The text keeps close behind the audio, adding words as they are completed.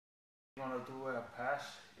gonna do a pass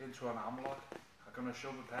into an arm lock. I'm gonna show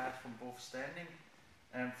the pass from both standing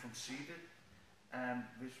and from seated. And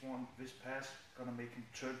this pass gonna make him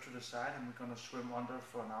turn to the side, and we're gonna swim under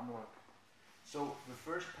for an arm lock. So the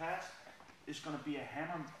first pass is gonna be a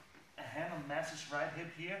hand on Mass's right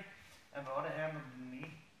hip here, and the other hand on the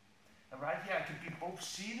knee. And right here I can be both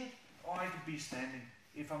seated or I can be standing.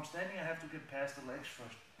 If I'm standing, I have to get past the legs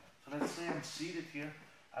first. So let's say I'm seated here.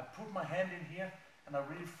 I put my hand in here and I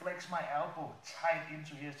really flex my elbow tight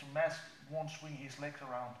into here so Mass won't swing his legs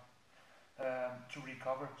around to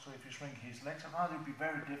recover. So if you swing his legs around, it'll be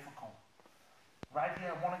very difficult. Right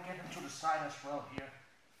here, I want to get him to the side as well here.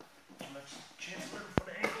 So let's change a little for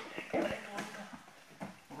the ankle.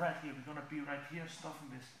 Right here, we're gonna be right here, stuffing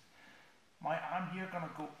this. My arm here gonna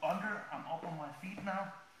go under. I'm up on my feet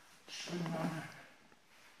now. Swing under.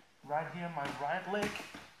 Right here, my right leg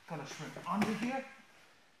gonna swim under here.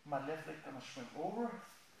 My left leg gonna swim over.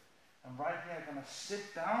 And right here, I'm gonna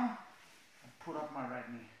sit down and put up my right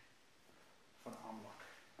knee for the arm lock.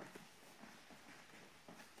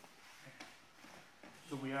 Okay.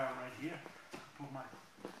 So we are right here. Put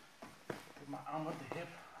my arm on the hip,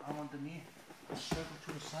 arm on the knee. I circle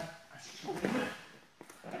to the side. I swing it.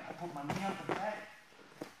 I put my knee on the back,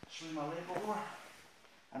 swing my leg over,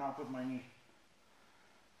 and I'll put my knee.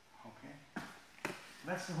 Okay?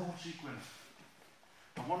 That's the whole sequence.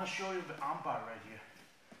 I want to show you the armbar right here,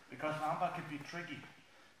 because the armbar can be tricky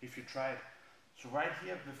if you try it. So right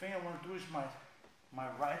here, the thing I want to do is my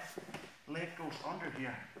right leg goes under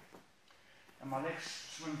here, and my leg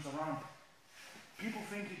swims around. People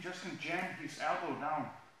think he just can jam his elbow down,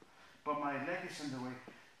 but my leg is in the way.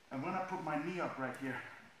 And when I put my knee up right here,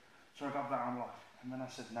 so I got the arm lock, and then I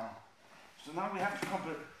sit down. So now we have to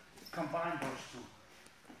combine those two.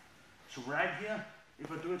 So right here,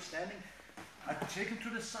 if I do it standing, I take him to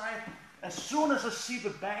the side. As soon as I see the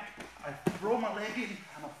back, I throw my leg in,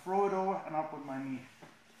 and I throw it over, and I put my knee.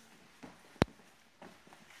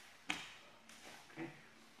 Okay,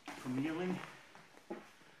 from kneeling, I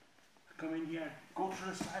come in here, go to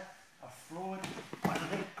the side, I throw it, my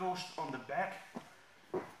leg goes on the back,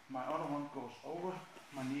 my other one goes over,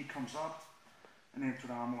 my knee comes up, and into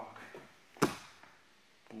the arm lock.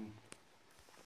 Boom.